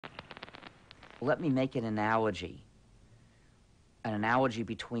Let me make an analogy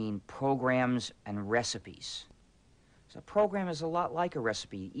between programs and recipes. So a program is a lot like a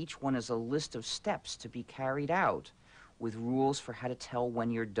recipe. Each one is a list of steps to be carried out with rules for how to tell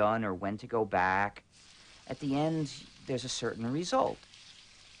when you're done or when to go back. At the end, there's a certain result.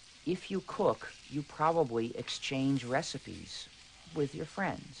 If you cook, you probably exchange recipes with your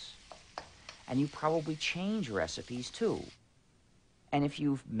friends. And you probably change recipes too. And if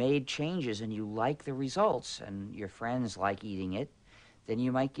you've made changes and you like the results and your friends like eating it, then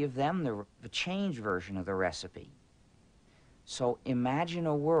you might give them the changed version of the recipe. So imagine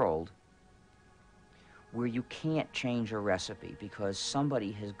a world where you can't change a recipe because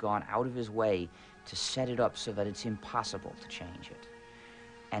somebody has gone out of his way to set it up so that it's impossible to change it.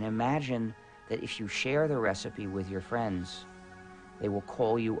 And imagine that if you share the recipe with your friends, they will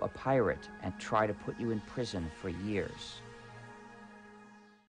call you a pirate and try to put you in prison for years.